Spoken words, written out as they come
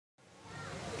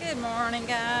Good morning,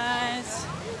 guys.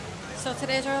 So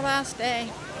today's our last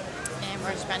day, and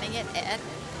we're spending it at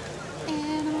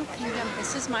Animal Kingdom.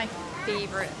 This is my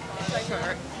favorite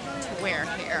shirt to wear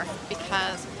here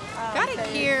because I got it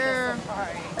here,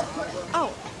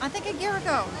 oh, I think a year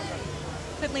ago.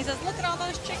 Finnley says, look at all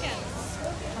those chickens.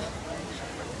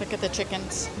 Look at the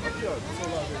chickens.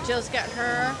 Jill's got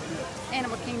her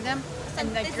Animal Kingdom,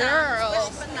 and the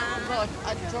girls look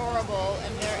adorable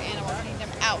in their Animal Kingdom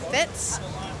outfits.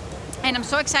 And I'm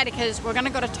so excited because we're going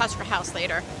to go to Tusker House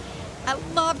later. I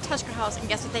love Tusker House, and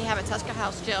guess what they have at Tusker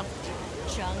House, Jill?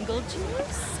 Jungle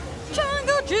juice.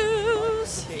 Jungle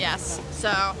juice! Yes,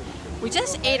 so we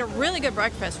just ate a really good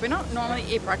breakfast. We don't normally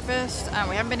eat breakfast.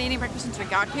 We haven't been eating breakfast since we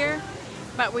got here,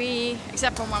 but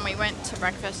except for when we went to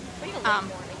breakfast.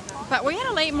 But we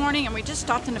had a late morning, and we just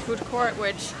stopped in the food court,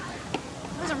 which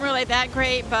wasn't really that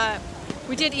great, but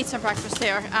we did eat some breakfast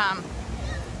there.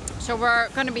 So we're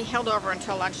going to be held over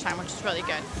until lunchtime, which is really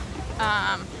good.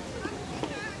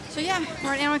 So yeah,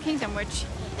 we're at Animal Kingdom, which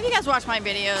if you guys watch my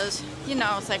videos, you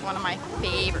know it's like one of my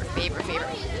favorite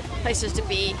places to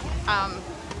be.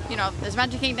 You know, there's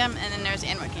Magic Kingdom and then there's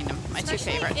Animal Kingdom, my two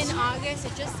favorites. In August,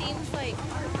 it just seems like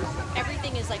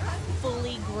everything is like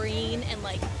fully green and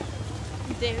like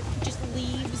they're just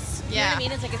leaves. You know what I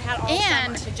mean? It's like it's had all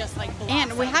summer to just like blossom.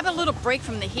 And we have a little break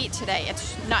from the heat today.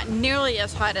 It's not nearly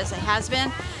as hot as it has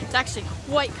been. It's actually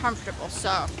quite comfortable,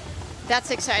 so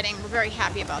that's exciting. We're very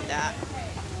happy about that.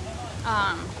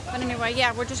 But anyway,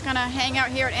 yeah, we're just gonna hang out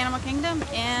here at Animal Kingdom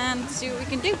and see what we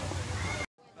can do.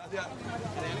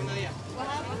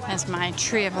 That's my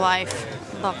Tree of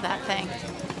Life. Love that thing.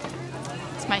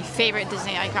 It's my favorite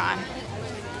Disney icon.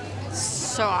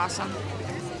 So awesome.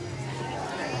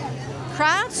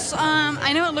 Crowds,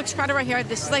 I know it looks crowded right here.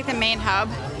 This is like the main hub,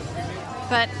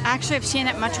 but actually I've seen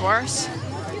it much worse,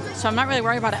 so I'm not really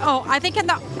worried about it. Oh, I think in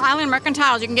the Island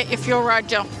Mercantiles you can get your fuel rod,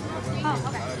 Jill.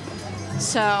 Oh, okay.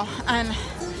 So,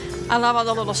 I love all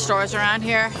the little stores around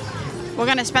here. We're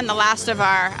gonna spend the last of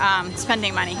our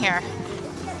spending money here.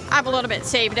 I have a little bit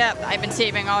saved up. I've been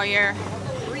saving all year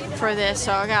for this,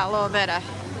 so I got a little bit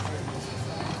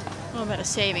of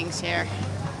savings here.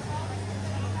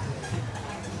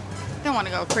 Don't want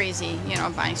to go crazy, you know,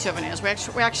 buying souvenirs.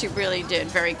 We actually really did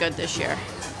very good this year.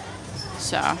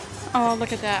 So, oh,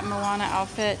 look at that Moana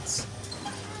outfits.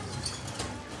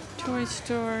 Toy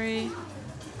Story.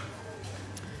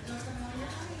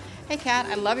 Hey, Kat,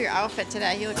 I love your outfit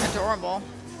today. You look adorable.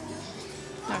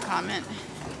 No comment.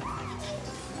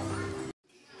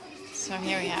 So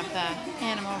here we have the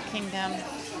Animal Kingdom.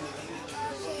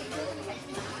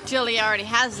 Jilly already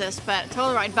has this, but I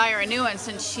told her I'd buy her a new one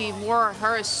since she wore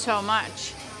hers so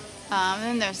much. And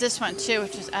then there's this one too,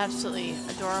 which is absolutely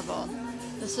adorable.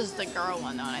 This is the girl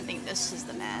one though, and I think this is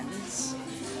the men's.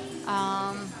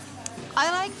 I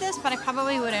like this, but I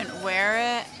probably wouldn't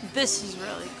wear it. This is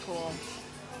really cool.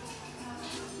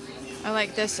 I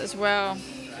like this as well.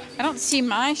 I don't see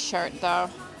my shirt though.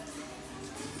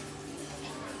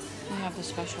 We have the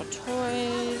special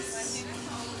toys.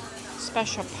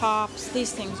 Special pops.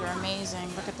 These things are amazing.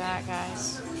 Look at that,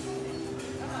 guys.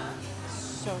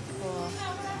 So cool.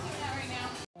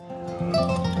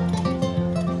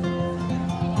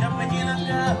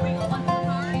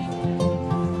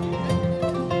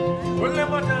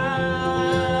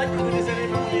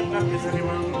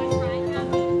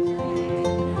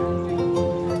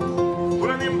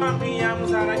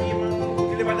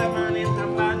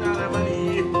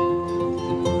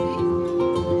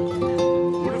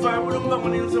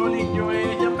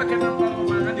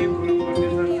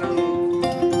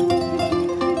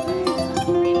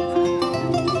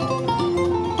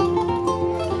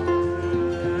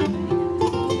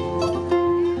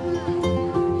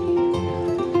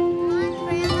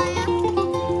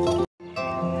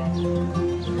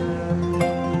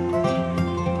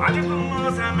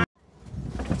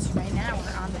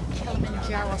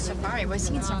 Safari. We're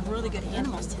seeing some really good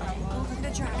animals today. Oh, look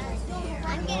at a giraffe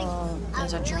right there. Oh,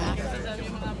 there's a giraffe.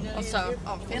 Also,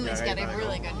 Finnley's got a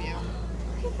really good view.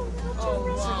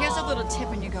 So here's a little tip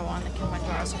when you go on the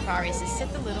Pandora safaris: is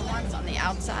sit the little ones on the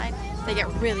outside. They get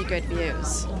really good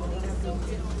views.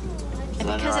 And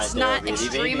because it's not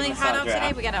extremely hot out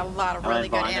today, we got a lot of really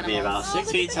good animals. To be about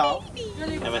 6 feet tall,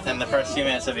 and within the first few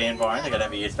minutes of being born, they're going to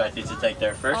be expected to take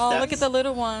their first steps. Oh, look at the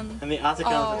little one. And the ossicles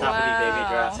at the top of the baby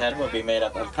giraffe's head will be made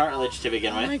up of cartilage to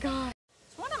begin with. Oh my god.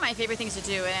 One of my favorite things to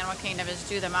do in Animal Kingdom is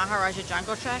do the Maharaja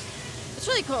Jungle Trek. It's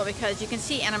really cool because you can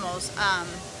see animals.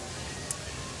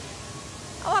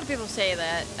 A lot of people say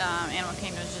that Animal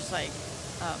Kingdom is just like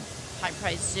a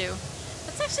high-priced zoo.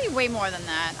 It's actually way more than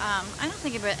that. I don't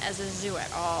think of it as a zoo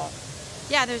at all.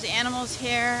 yeah, there's animals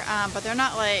here, but they're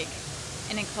not like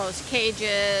in enclosed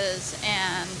cages.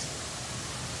 And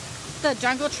the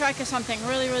jungle trek is something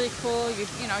really, really cool.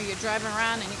 You know, you're driving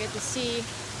around and you get to see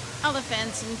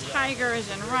elephants and tigers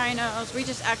and rhinos. We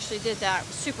just actually did that. It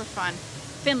was super fun.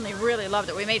 Finnley really loved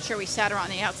it. We made sure we sat her on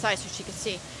the outside so she could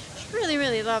see. She really,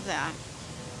 really loved that.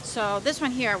 So this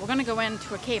one here, we're gonna go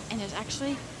into a cave, and there's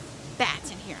actually bats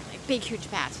in here, like big,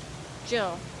 huge bats.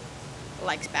 Jill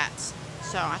likes bats,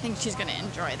 so I think she's gonna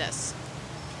enjoy this.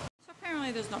 So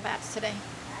apparently there's no bats today,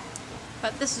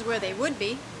 but this is where they would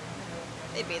be.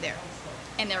 They'd be there.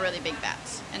 And they're really big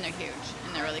bats, and they're huge,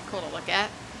 and they're really cool to look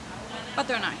at, but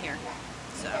they're not here,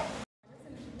 so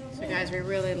guys, we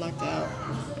really lucked out,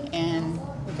 and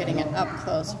we're getting an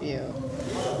up-close view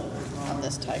of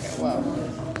this tiger. Whoa,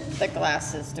 the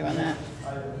glass is doing that.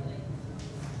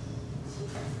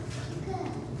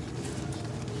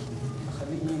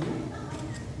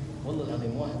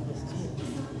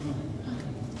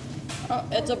 Oh,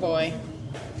 it's a boy.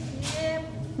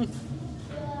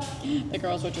 The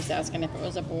girls were just asking if it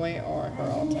was a boy or a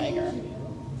girl tiger.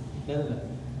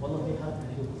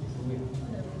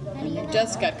 And you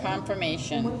just got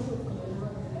confirmation.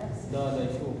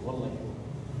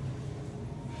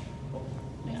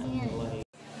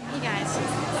 Hey guys,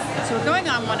 so we're going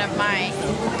on one of my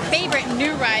favorite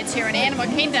new rides here in Animal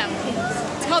Kingdom.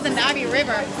 It's called the Navi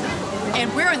River,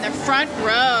 and we're in the front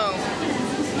row.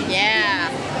 Yeah,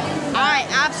 I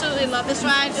absolutely love this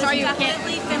ride. Sorry you can't.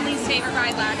 Definitely Finnley's favorite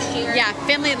ride last year. Yeah,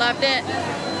 Finnley loved it.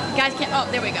 You guys can't. Oh,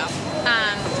 there we go.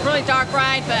 It's a really dark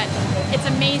ride, but it's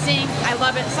amazing. I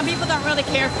love it. Some people don't really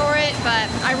care for it, but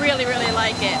I really, really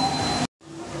like it.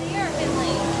 Here,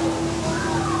 Finnley.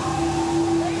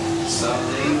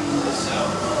 Something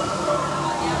so.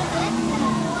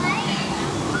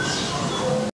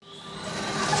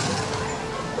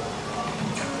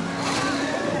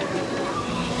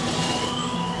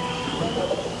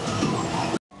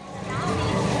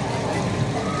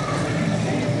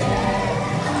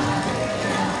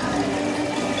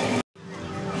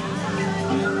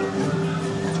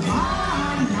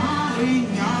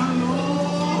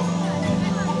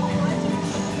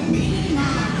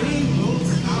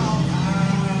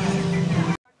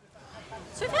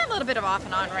 Bit of off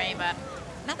and on rain, but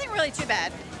nothing really too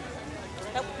bad.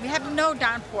 Nope. We have no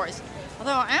downpours.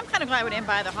 Although I am kind of glad we didn't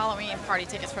buy the Halloween party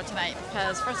tickets for tonight,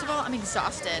 because first of all, I'm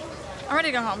exhausted. I'm ready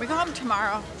to go home. We go home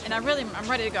tomorrow, and I'm ready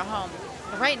to go home.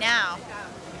 But right now,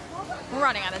 we're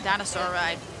riding on the dinosaur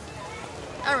ride.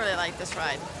 I really like this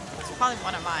ride. It's probably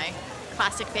one of my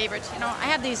classic favorites. You know, I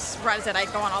have these rides that I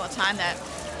go on all the time that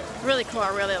are really cool. I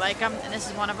really like them, and this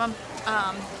is one of them.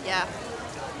 Yeah.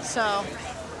 So,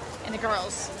 and the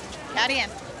girls. Howdy in.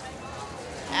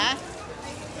 Huh?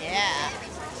 Yeah.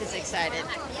 She's excited.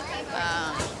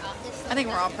 I think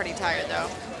we're all pretty tired though.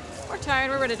 We're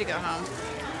tired, we're ready to go home.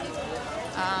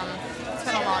 It's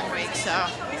been a long week, so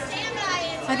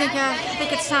I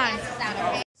think it's time.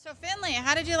 So Finnley,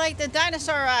 how did you like the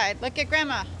dinosaur ride? Look at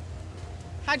Grandma.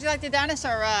 How'd you like the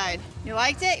dinosaur ride? You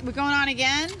liked it? We're going on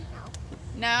again?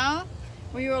 No?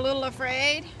 Were you a little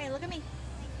afraid? Hey, look at me.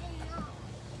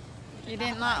 You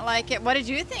did not like it. What did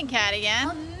you think,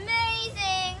 Cadigan?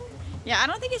 Amazing. Yeah, I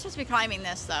don't think you're supposed to be climbing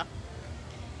this though.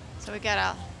 So we got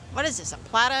a, what is this, a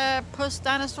platypus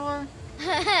dinosaur?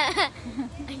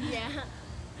 Yeah.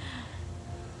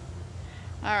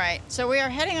 All right, so we are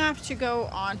heading off to go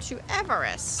on to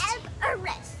Everest.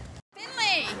 Everest.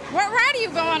 Finnley, what ride are you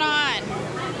going on?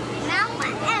 Mount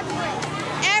Everest.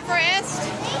 Everest?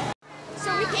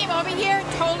 So we came over here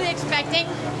totally expecting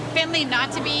Finnley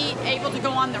not to be able to go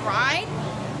on the ride,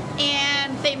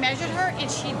 and they measured her and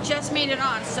she just made it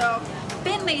on. So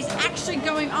Finnley's actually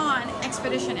going on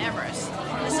Expedition Everest.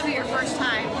 This will be your first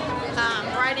time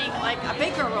riding like a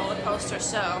bigger roller coaster,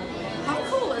 so how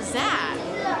cool is that?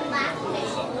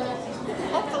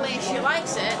 Hopefully she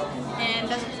likes it and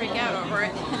doesn't freak out over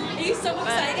it. Are you so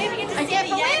excited? We get to see I can't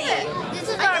the believe Yeti. it. This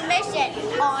is our mission.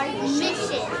 Our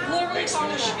mission.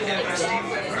 Expedition Everest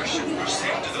team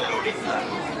proceed to the loading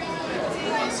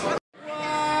platform.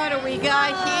 What do we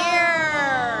got here?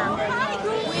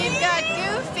 We've got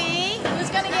Goofy. Who's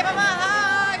going to give him a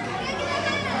hug?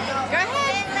 Go ahead.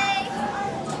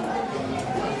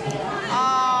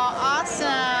 Oh,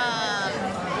 awesome.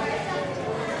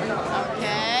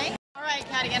 Okay. All right,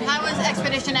 Cadigan, how was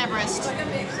Expedition Everest?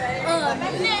 Amazing.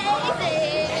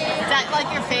 Is that like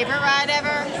your favorite ride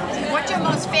ever? What's your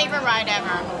most favorite ride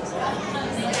ever?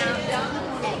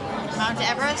 Mount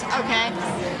Everest? Okay.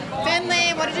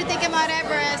 Finnley, what did you think about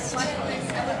Everest?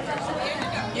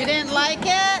 You didn't like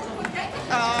it?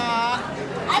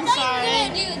 I'm sorry. I thought you were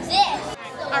going to do this.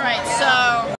 All right, so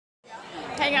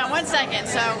hang on one 1 second.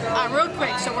 So, real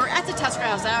quick. So we're at the Tusker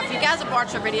House now. If you guys have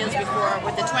watched our videos before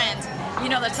with the twins, you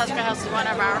know that Tusker House is one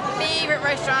of our favorite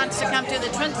restaurants to come to. The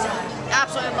twins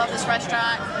absolutely love this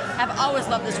restaurant. Have always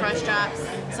loved this restaurant.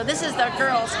 So this is the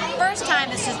girls' first time.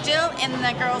 This is Jill and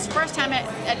the girls' first time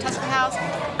at Tusker House.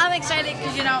 I'm excited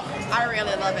because, you know, I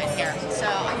really love it here. So,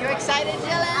 are you excited,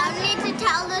 Jill? I need to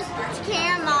tell this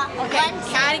camera. Okay,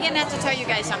 Cardigan has to tell you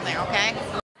guys something, okay?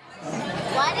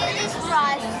 Why do these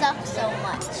fries suck so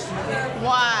much?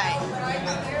 Why?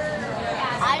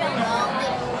 I don't know.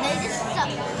 They just suck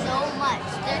so much.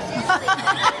 They're just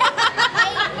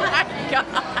Oh my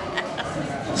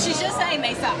God. She's just saying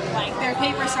they suck. Like, they're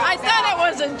paper straws. I thought it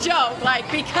was a joke,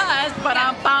 like, because, but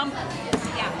I'm bummed.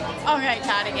 Yeah. Okay,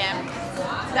 Cardigan.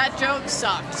 That joke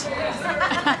sucked.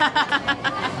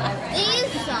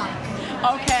 These suck.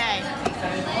 Okay.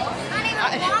 I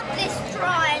don't even want this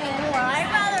straw anymore. I'd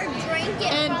rather drink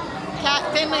it And from...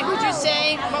 Finnley, what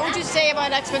would you say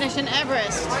about Expedition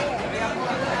Everest? Do you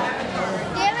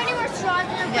have any more straws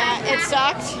in your Yeah, backpack? it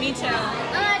sucked. Me too.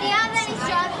 Do you have any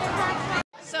straws in your backpack?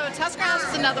 So Tusker House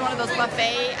is another one of those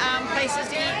buffet places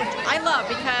to eat, which I love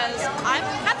because I'm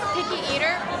kind of a picky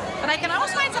eater, but I can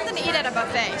always find something to eat at a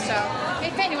buffet. So, hey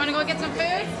Finn, you want to go get some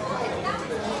food?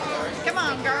 Come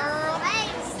on, girl.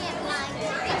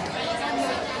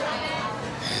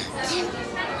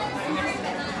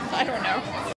 I don't know.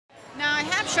 Now I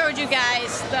have showed you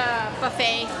guys the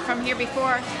buffet from here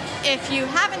before. If you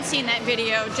haven't seen that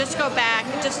video, just go back,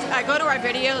 just go to our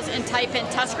videos and type in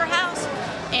Tusker House,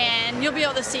 and you'll be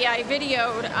able to see I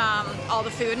videoed all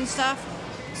the food and stuff.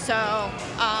 So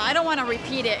I don't want to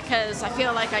repeat it because I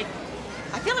feel like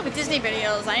with Disney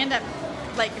videos I end up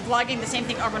like vlogging the same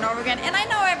thing over and over again, and I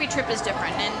know every trip is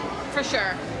different, and for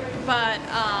sure. But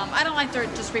I don't like to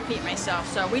just repeat myself.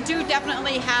 So we do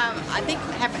definitely have, I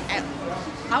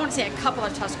want to say a couple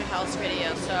of Tusker House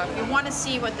videos. So if you want to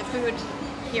see what the food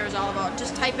here is all about,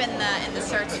 just type in the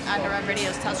search under our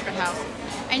videos Tusker House,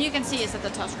 and you can see it's at the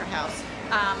Tusker House.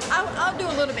 I'll do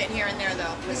a little bit here and there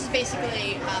though. This is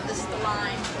basically, this is the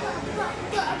line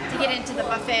to get into the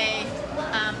buffet.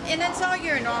 And it's all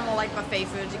your normal like buffet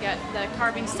foods. You got the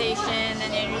carving station,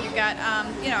 and then you got,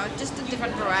 you know, just a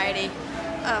different variety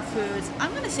of foods. I'm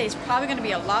going to say it's probably going to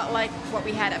be a lot like what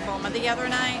we had at Boma the other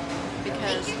night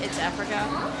because it's Africa,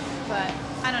 but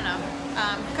I don't know.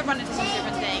 Could run into some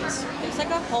different things. It's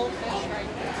like a whole fish right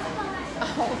there. A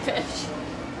whole fish.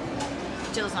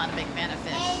 Jill's not a big fan of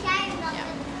fish. Yeah.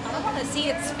 I don't want to see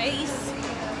its face.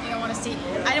 You don't want to see.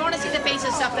 I don't want to see the face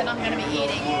of stuff that I'm going to be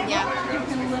eating. Yeah. You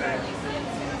can literally see it.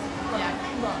 Yeah.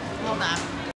 Hold on.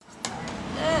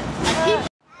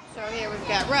 So here we've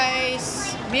got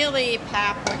rice, mealy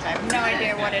pap, which I have no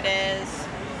idea what it is,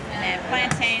 and then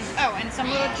plantains. Oh, and some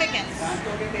little chickens.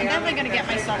 I'm definitely going to get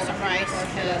myself some rice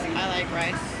because I like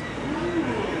rice.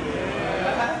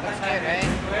 Looks good, right?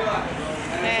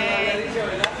 Okay.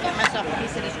 Get myself a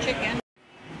piece of this chicken.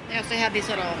 They also have these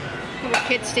little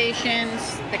kid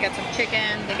stations. They got some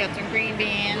chicken. They got some green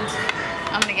beans.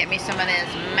 I'm going to get me some of this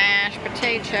mashed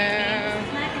potato.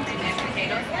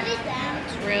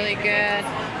 Looks really good.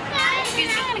 I'm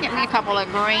going to get me a couple of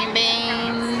green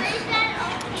beans.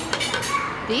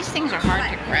 These things are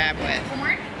hard to grab with.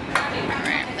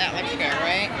 Alright, that looks good,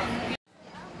 right?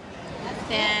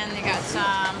 Then they got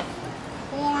some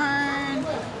corn,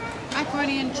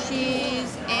 macaroni and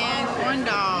cheese, and corn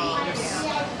dogs.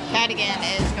 Cardigan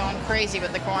is going crazy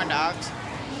with the corn dogs.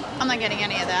 I'm not getting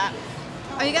any of that.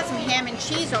 Oh, you got some ham and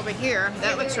cheese over here.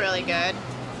 That looks really good.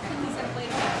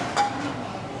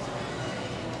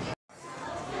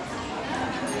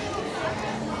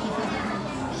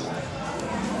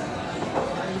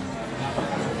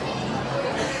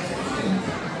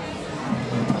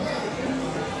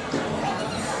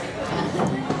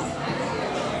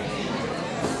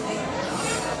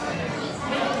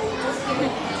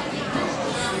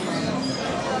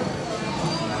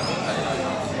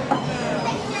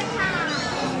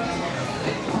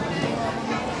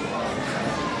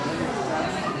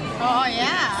 Oh,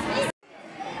 yeah.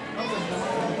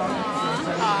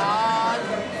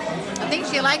 I think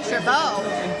she likes your bow.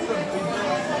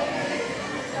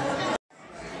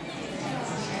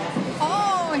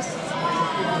 Oh,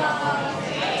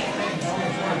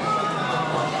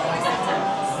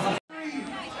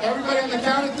 everybody on the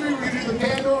count of three, we're going to do the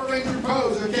Pandora Ranger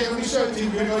pose. Okay, let me show it to you.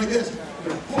 We're going to go like this. We're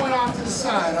going to point off to the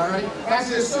side, all right?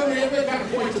 Actually, there's so many, everybody kind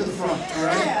of point to the front, all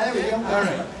right? Yeah, there we go. All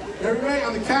right. Everybody,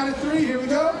 on the count of three, here we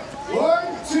go. 1,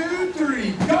 2,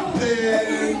 3,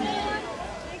 golden!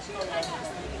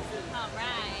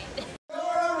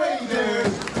 Pandora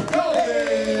Rangers,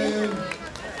 golden!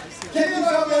 Give us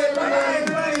up,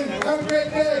 everybody! Have a great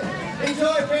day!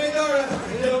 Enjoy Pandora!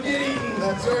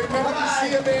 remember to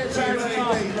see a man too late.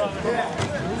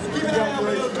 Keep an eye out for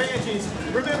those banshees.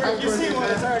 Remember, if you see one,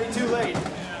 it's already too late.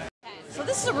 So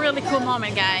this is a really cool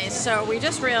moment, guys. So we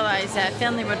just realized that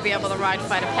Finnley would be able to ride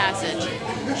Flight of Passage.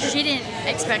 She didn't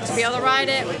expect to be able to ride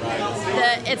it.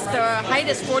 The height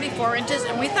is 44 inches,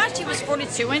 and we thought she was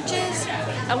 42 inches.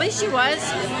 At least she was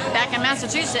back in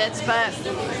Massachusetts, but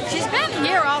she's been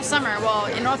here all summer. Well,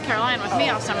 in North Carolina with me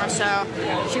all summer, so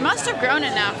she must have grown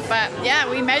enough. But yeah,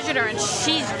 we measured her, and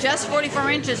she's just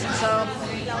 44 inches, and so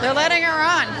they're letting her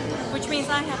on. Which means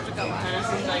I have to go on.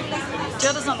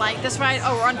 Jill doesn't like this ride.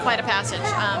 Oh, we're on Flight of Passage.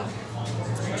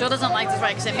 Jill doesn't like this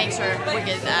ride because it makes her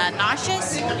wicked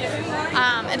nauseous.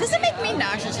 It doesn't make me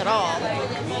nauseous at all.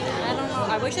 I don't know.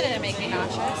 I wish it didn't make me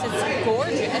nauseous. It's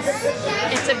gorgeous.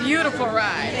 It's a beautiful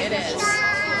ride. It is.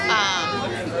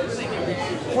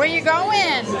 Where you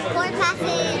going? Flight of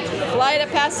Passage. Flight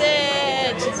of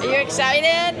Passage. Are you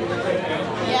excited?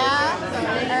 Yeah?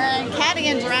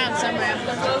 Cadigan's around somewhere.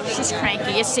 She's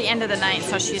cranky. It's the end of the night,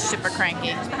 so she's super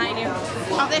cranky. Behind you.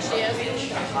 Oh, there she is.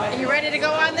 Are you ready to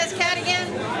go on this, Cadigan?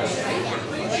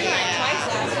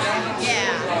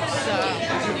 Yeah. So.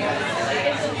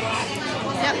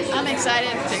 Yep, I'm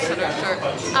excited.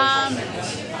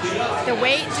 The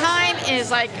wait time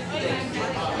is like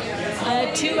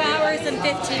 2 hours and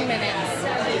 15 minutes.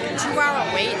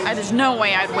 2-hour wait? There's no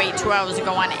way I'd wait 2 hours to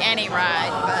go on any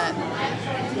ride, but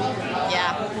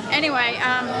yeah. Anyway,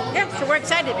 yeah, so we're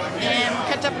excited, and we'll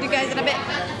catch up with you guys in a bit.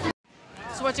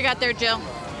 So what you got there, Jill?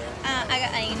 I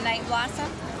got a night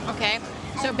blossom. Okay,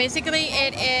 so basically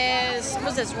it is,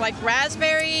 what's this, like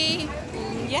raspberry,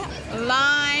 Yeah.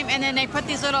 lime, and then they put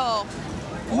these little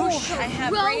whoosh. I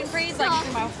have brain freeze like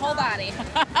through my whole body.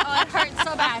 Oh, it hurts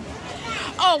so bad.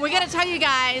 Oh, we gotta tell you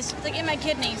guys. It's like in my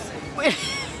kidneys. We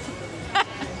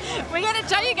gotta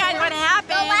tell you guys what happened.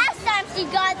 The last time she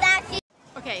got that, she...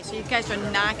 Okay, so you guys are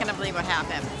not gonna believe what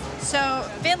happened. So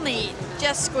Finnley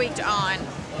just squeaked on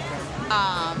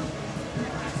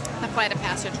the Flight of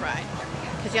Passage ride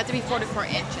because you have to be 44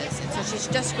 inches, and so she's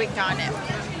just squeaked on it.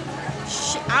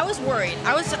 I was worried.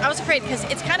 I was afraid because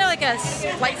it's kind of like a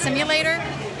flight simulator.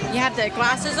 You have the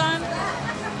glasses on.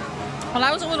 Well,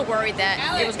 I was a little worried that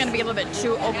it was going to be a little bit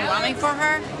too overwhelming for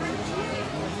her.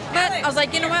 But I was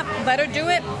like, you know what? Let her do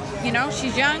it. You know,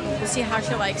 she's young. We'll see how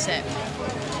she likes it.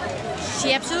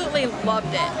 She absolutely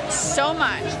loved it so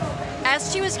much.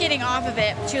 As she was getting off of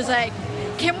it, she was like,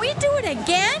 "Can we do it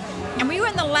again?" And we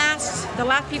were the last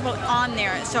people on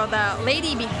there. So the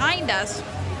lady behind us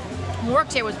who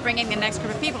worked here was bringing the next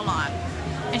group of people on.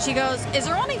 And she goes, "Is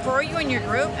there only 4 of you in your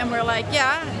group?" And we're like,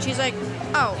 "Yeah." And she's like,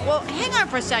 "Oh, well, hang on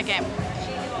for a second."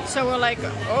 So we're like,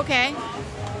 okay.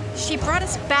 She brought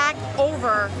us back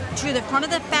over to the front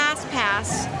of the Fast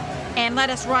Pass and let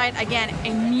us ride again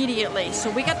immediately. So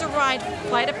we got to ride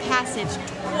Flight of Passage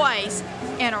twice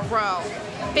in a row.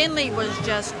 Finnley was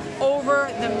just over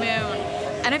the moon.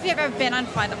 And if you've ever been on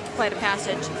Flight of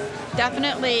Passage,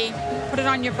 definitely put it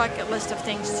on your bucket list of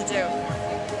things to do.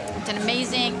 It's an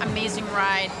amazing, amazing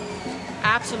ride.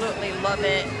 Absolutely love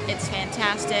it. It's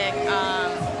fantastic.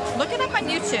 Look it up on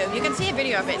YouTube. You can see a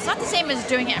video of it. It's not the same as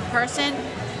doing it in person,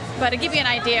 but to give you an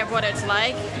idea of what it's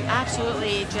like,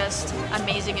 absolutely just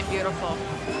amazing and beautiful.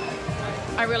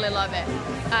 I really love it.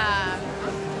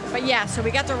 But yeah, so we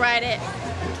got to ride it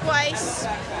twice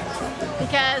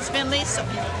because Finnley's so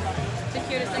the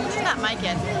cutest thing. She's not my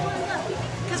kid.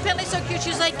 Because Finnley's so cute, she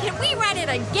was like, "Can we ride it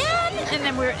again?" And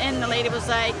then the lady was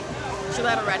like, she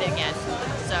let her ride it again.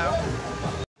 So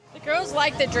the girls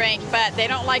like the drink, but they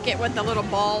don't like it with the little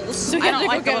balls. So I don't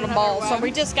like the little balls, so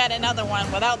we just got another one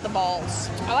without the balls.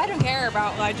 Oh, I don't care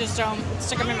about. I just don't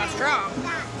stick them in my straw.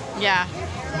 Yeah.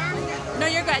 No,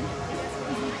 you're good.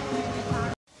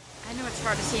 I know it's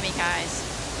hard to see me, guys.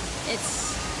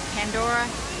 It's Pandora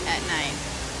at night.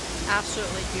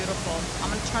 Absolutely beautiful.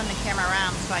 I'm going to turn the camera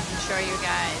around so I can show you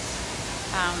guys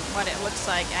what it looks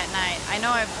like at night. I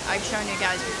know I've shown you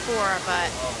guys before, but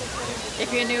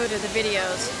if you're new to the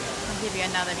videos, I'll give you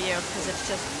another view because it's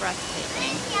just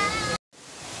breathtaking.